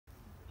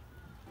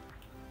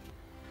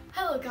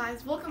Hello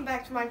guys, welcome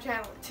back to my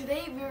channel.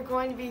 Today we are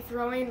going to be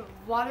throwing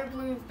water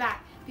balloons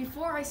back.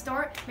 Before I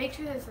start, make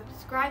sure to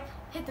subscribe,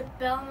 hit the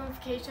bell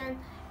notification,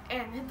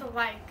 and hit the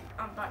like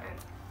button.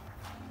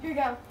 Here we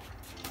go.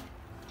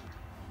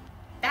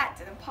 That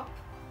didn't pop.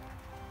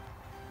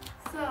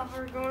 So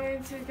we're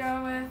going to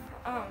go with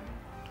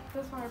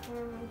this water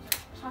balloon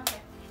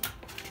chocolate.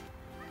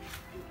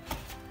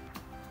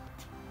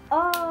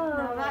 Oh.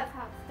 Now that's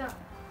how it's done.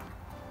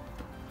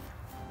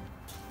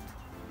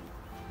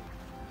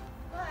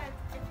 But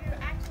if you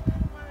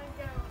actually want to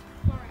go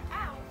far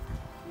out,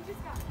 you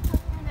just got to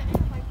tuck in the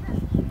end like this.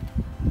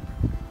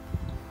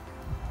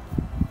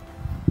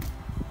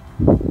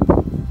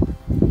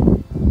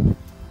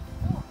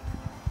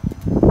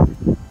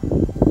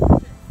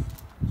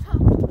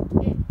 Tuck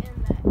it in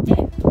the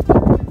end.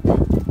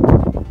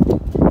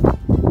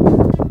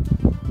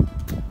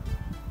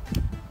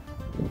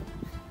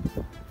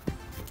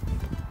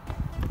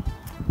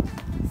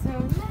 So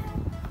now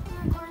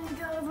we're going to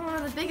go with one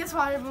of the biggest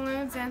water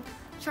balloons and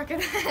chuck it.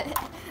 We're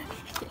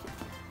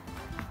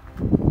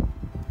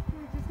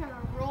just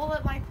gonna roll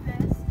it like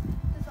this,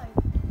 just like.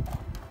 We're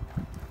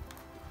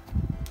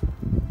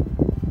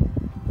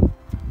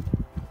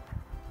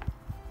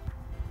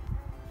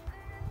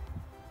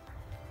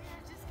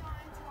just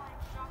going to like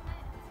drop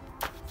it.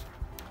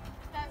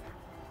 Then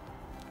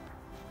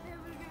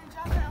we're gonna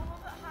drop it a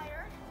little bit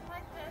higher,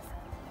 like this.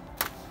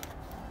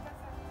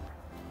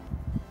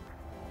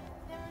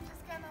 Then we're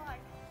just gonna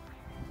like.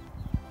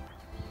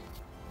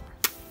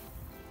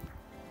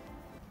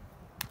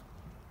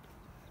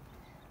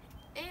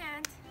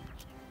 And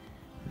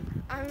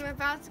I'm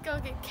about to go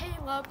get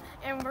Caleb,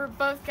 and we're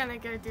both gonna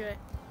go do it.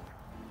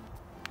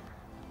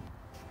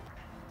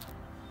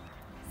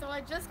 So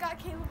I just got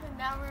Caleb, and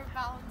now we're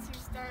about to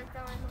start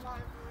throwing the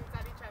water balloons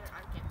at each other.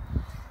 I'm kidding.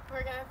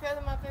 We're gonna throw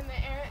them up in the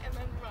air and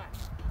then run.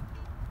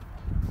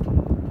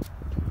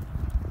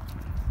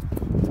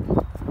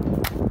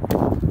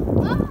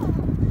 Oh!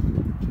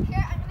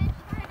 Here, I'm gonna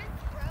try to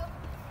throw.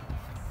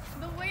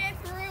 The way I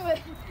threw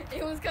it,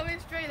 it was coming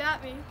straight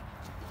at me.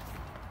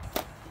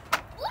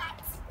 What?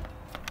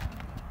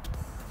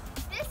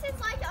 This is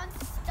like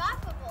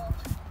unstoppable.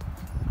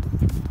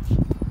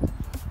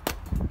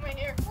 Wait,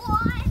 here.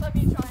 What? Let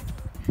me try.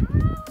 How?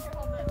 Here,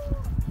 hold it.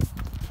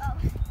 Oh.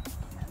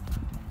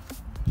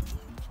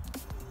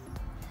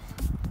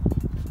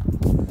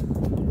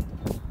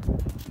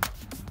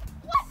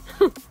 What?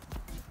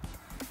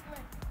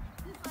 Wait,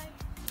 just like,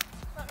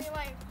 let me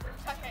like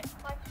chuck it.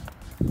 Like,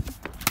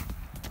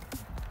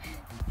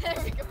 there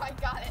we go. I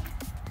got it.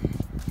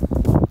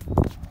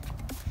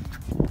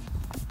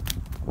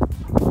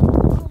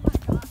 Oh my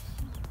gosh.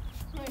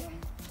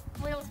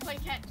 Wait, let's play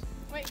catch.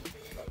 Wait,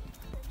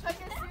 chuck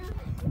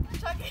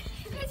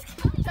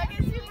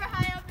it super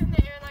high up in the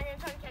air, and I'm gonna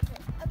try to catch it.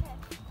 Okay.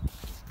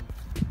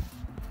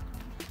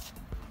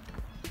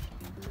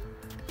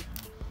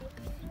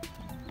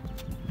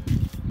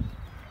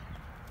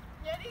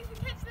 You ready to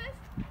catch this?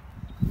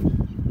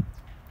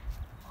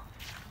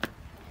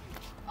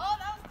 Oh,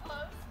 that was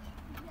close.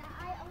 Yeah,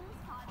 I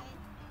almost caught it.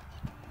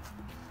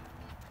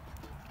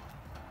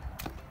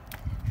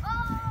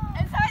 Oh!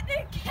 It's hard to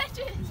catch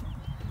it.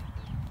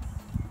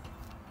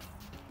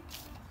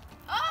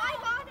 I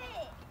got it!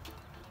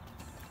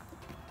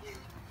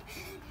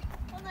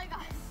 Oh my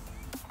gosh.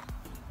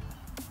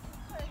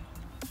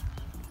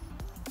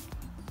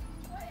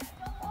 Wait,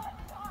 the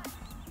launch time.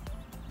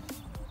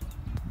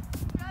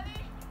 Ready?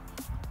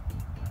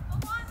 The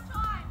launch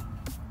time.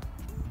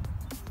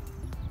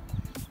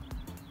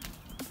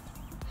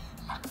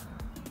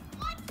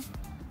 What?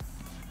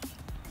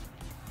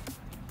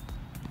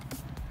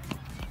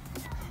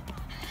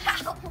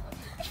 Ow!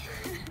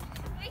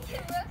 We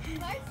can look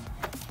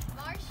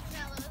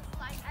marshmallows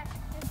like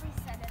if we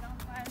set it on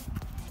fire.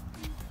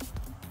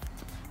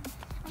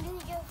 I'm gonna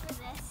go for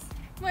this.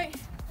 Wait,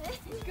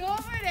 go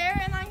over there,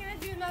 and I'm gonna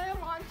do another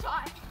launch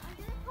shot. I'm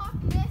gonna pop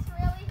this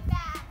really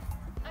fast.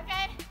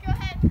 Okay, go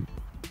ahead.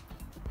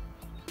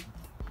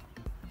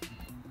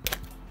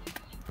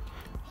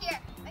 Here,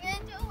 I'm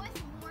gonna do it with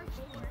more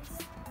force.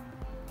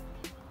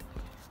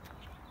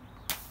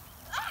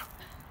 Ah!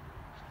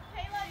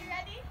 Kayla, you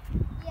ready?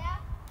 Yeah.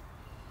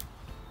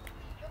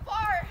 Go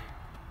far.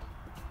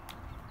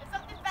 If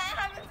something bad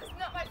happens, it's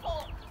not my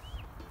fault.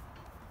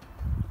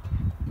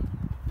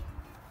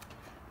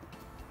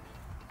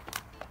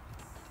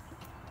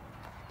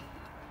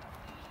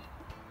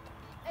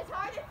 It's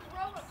hard to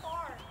throw it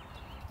far.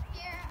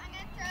 Here, I'm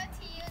gonna throw it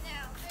to you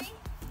now. 3,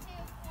 2,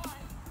 1.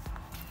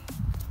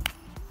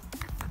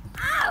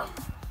 Ow!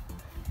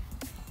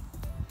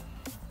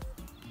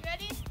 You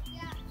ready?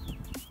 Yeah.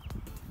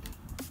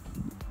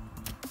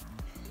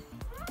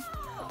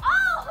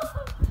 Oh!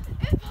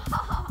 It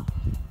popped.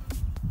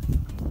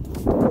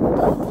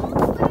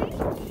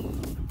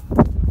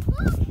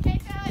 Look! Okay,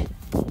 throw it.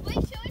 Wait,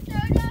 should we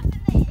throw it up in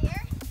the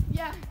air?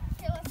 Yeah.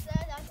 Okay, let's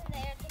throw it up in the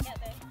air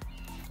together.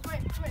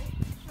 Wait.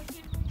 Let's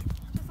see.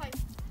 Just like.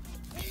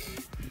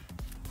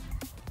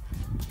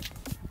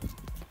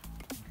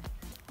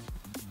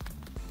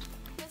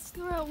 Let's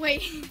throw it away.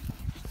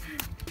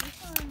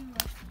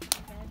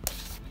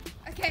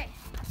 Okay,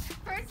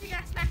 first you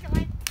gotta smack it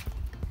like.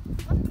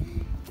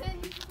 Then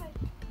you just like.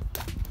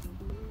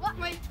 What?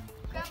 Wait,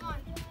 grab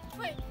one.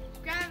 Wait,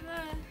 grab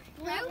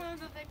one of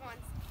the big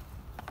ones.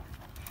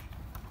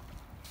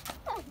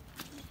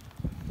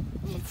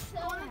 It's so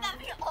Wouldn't that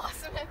be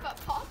awesome if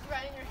it popped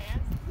right in your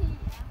hands?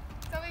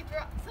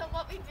 Yeah. So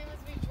what we do is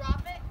we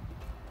drop it,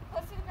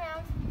 push it to the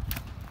ground.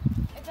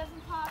 It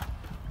doesn't pop.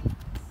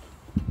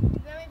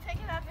 Then we pick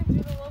it up and do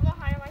it a little bit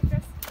higher like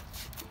this.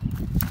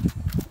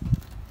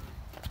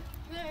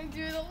 Then we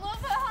do it a little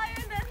bit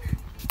higher, then.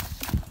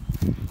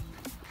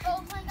 Oh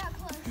my god,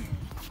 close.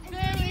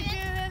 Then we do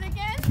it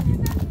again.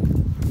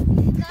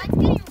 No, it's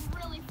getting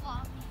really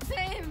floppy.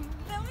 Same.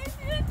 Then we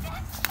do it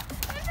again.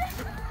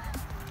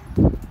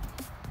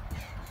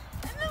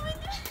 And then we do.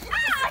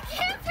 Ah! I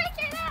can't pick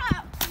it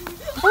up.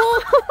 Oh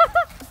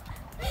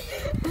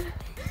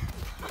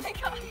my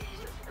god.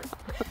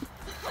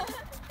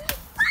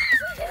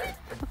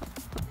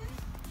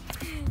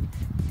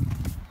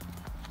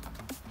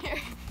 Here.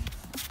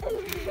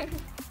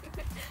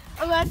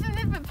 Imagine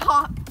if it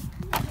popped.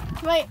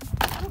 Wait,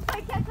 let's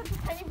play catch with the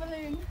tiny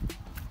balloon.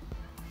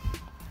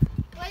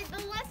 Wait,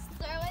 then let's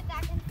throw it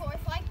back and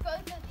forth like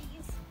both of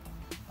these.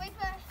 Wait,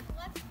 but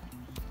let's.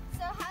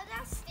 So how does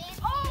that stand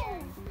here?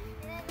 And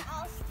then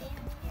I'll stand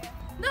here.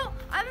 No,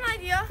 I have an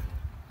idea.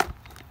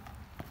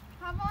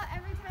 How about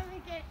every time we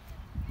get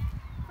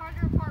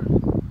farther apart?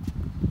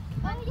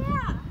 Oh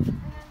yeah.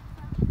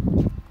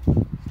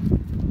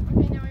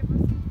 Okay, now we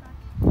both scoot back.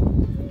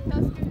 Now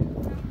scoot.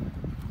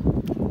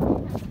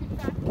 Now scoot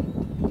back.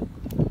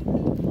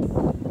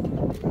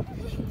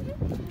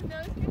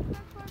 Now scoot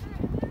back farther.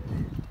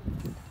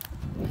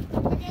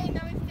 Okay,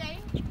 now we stay.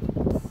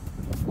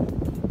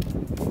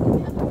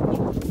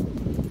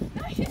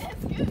 No, you didn't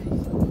scoot.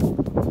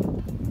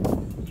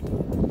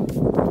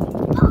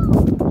 Oh.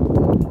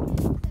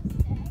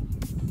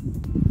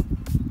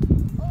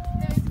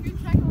 Now we scoot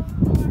back a little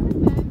more,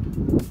 then.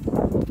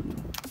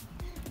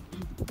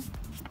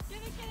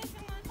 Get it,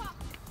 come on top.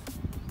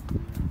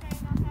 Okay,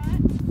 now that.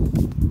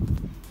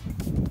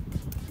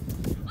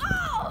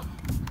 Oh!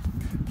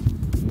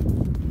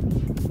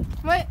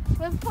 Wait,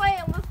 let's play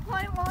it. Let's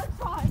play one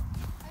shot.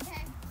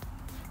 Okay.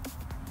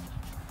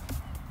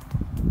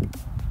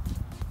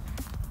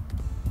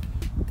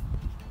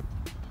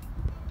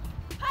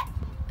 Hut!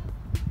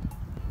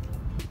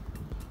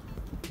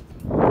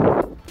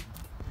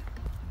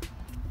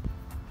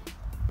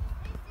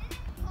 It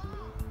didn't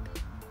fall.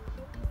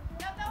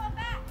 No, throw it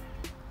back.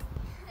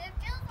 It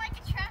feels like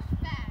a trash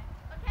bag.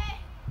 Okay.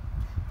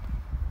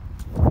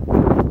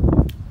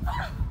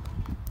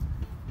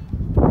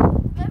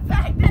 The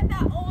fact that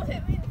almost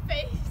hit me in the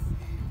face.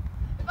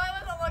 If I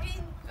wasn't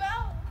looking, go.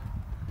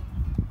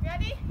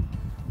 Ready?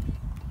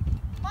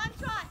 One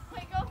shot.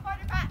 Wait, go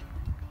farther back.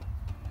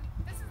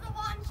 This is the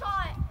one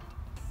shot.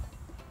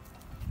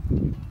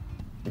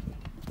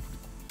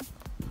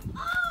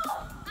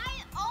 Oh!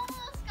 I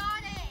almost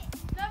got it.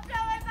 No,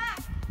 throw it back.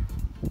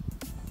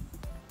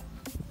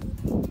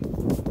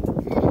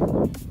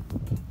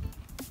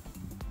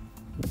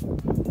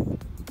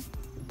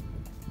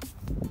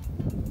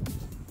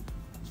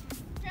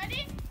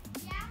 Ready?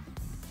 Yeah.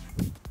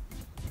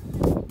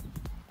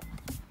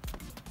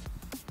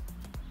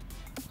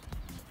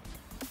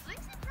 I'm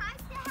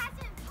surprised it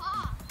hasn't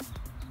popped.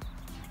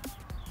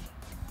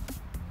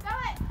 Throw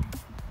it.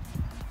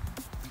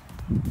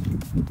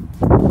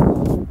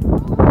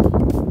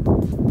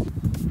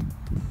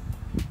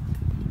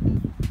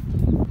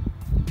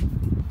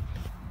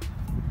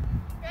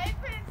 Ready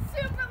for the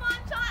super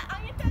long shot?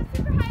 I'm gonna throw it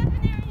super high up in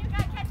there and you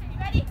gotta catch it. You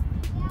ready?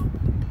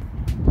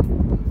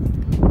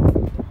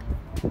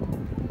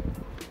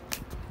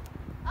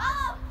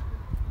 Oh!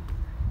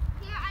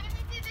 Here, I'm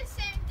gonna do the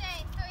same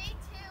thing. 3,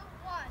 2,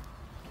 1.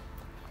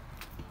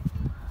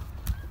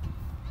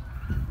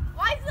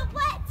 Why is it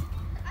wet?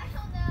 I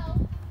don't know.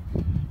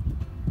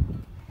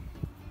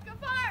 Go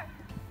far.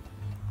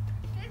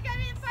 This is gonna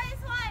be the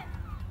first one.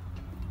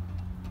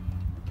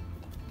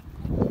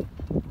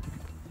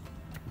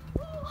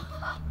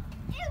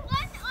 It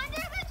went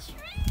under the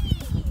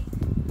tree.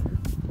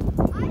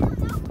 I don't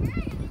know where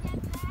you're gonna get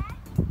that.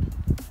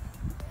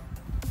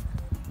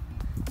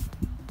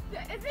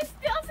 Is it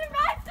still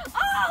survived?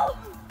 Oh!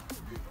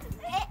 It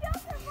still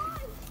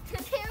survived.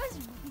 There was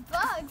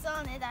bugs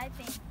on it, I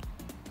think.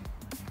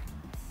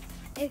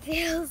 It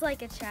feels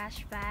like a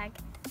trash bag.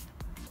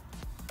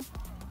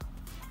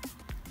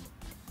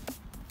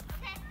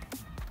 Okay.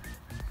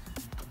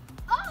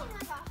 Oh my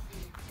gosh.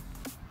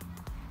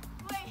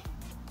 Wait,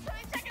 can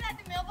we check it at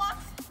the mailbox?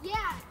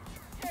 Yeah.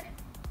 Sure.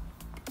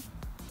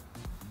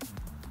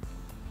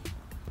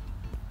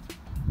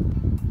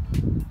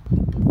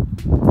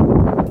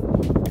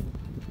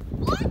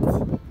 What?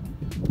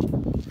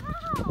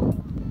 How?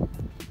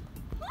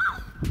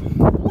 What?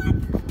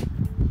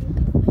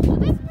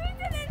 It's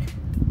freezing in.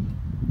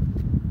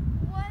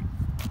 What?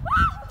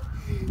 Ah!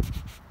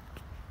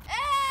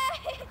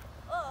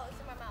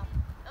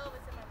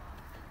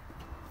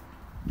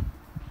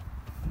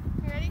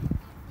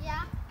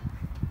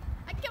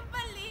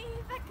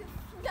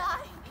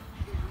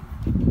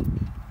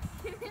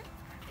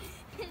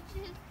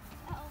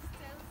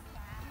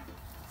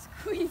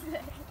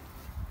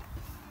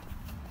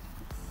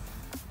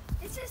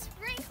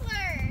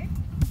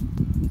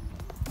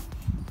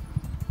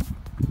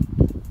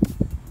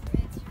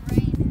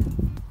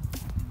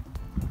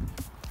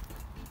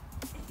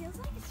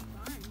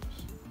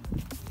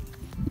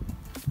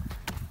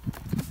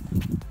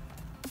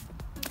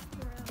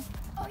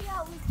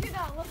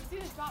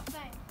 drop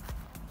thing.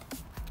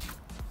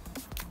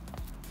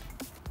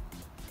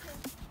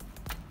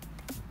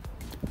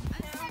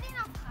 I'm starting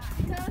up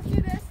high. Now let's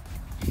do this.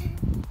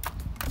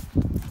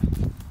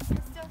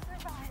 It still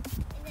survives.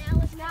 And now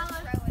let's Now throw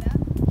let's- it up.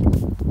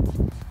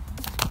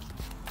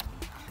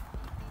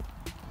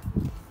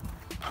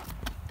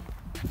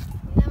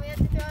 Now we have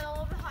to throw it a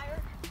little bit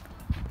higher.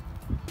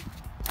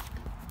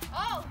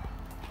 Oh!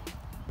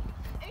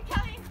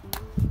 Incoming!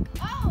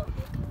 Oh!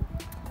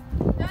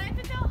 Now I have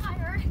to throw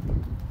higher.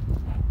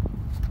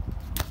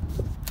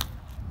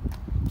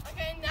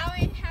 Okay, now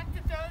we have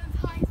to throw it as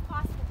high as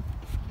possible.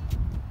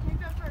 You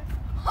go first.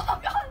 Oh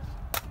gosh!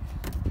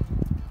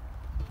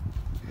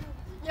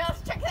 Yeah,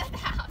 let's check that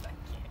out.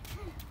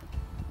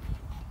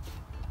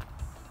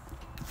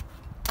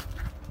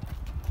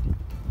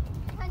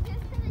 I'm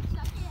just gonna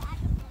chuck it at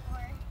the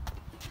floor.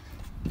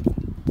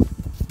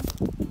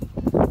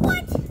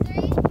 What? 3,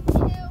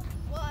 2,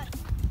 1.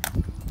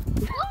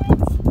 What?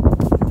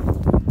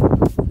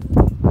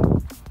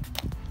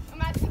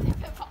 Imagine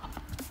if it popped.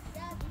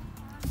 That'd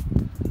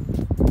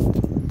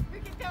We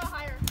can throw it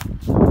higher.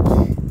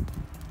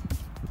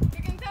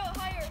 You can throw it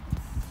higher.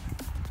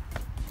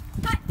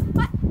 Hut,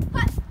 hut, hut,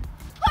 hut.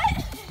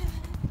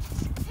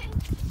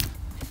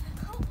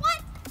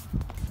 What?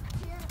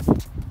 Here.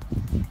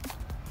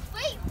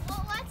 Wait,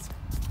 well let's.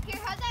 Here,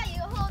 how about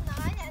you hold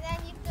on and then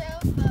you throw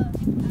both.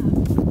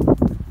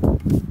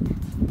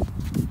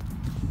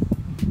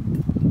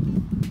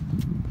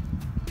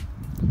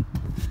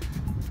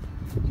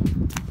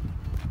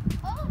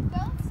 Oh,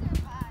 both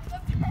survived.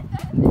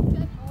 That makes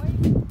that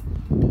noise.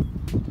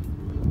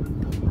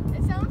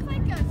 It sounds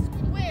like a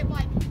squid,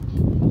 like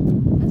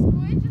a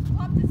squid just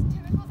popped its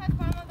tentacles at the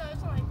bottom of the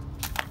ocean.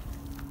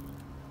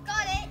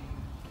 Got it.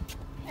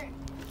 Here.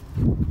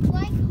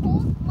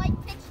 Like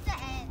pitch the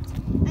end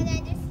and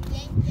then just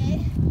yank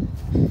it.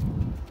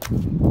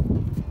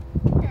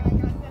 Here, I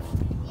got this.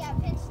 Yeah,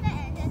 pitch the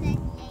end and then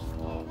yank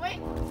it. Wait,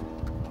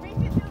 we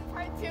could do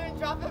part 2 and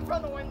drop it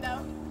from the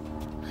window.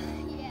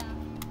 Yeah.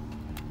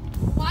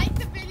 Like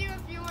the video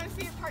if you want to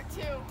see part 2.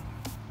 It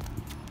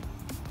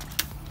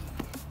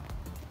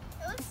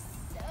was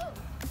so.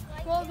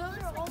 Like, Well, it those was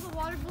are like all the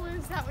water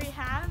balloons that we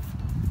have.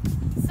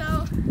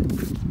 So,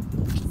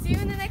 see you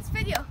in the next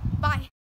video. Bye.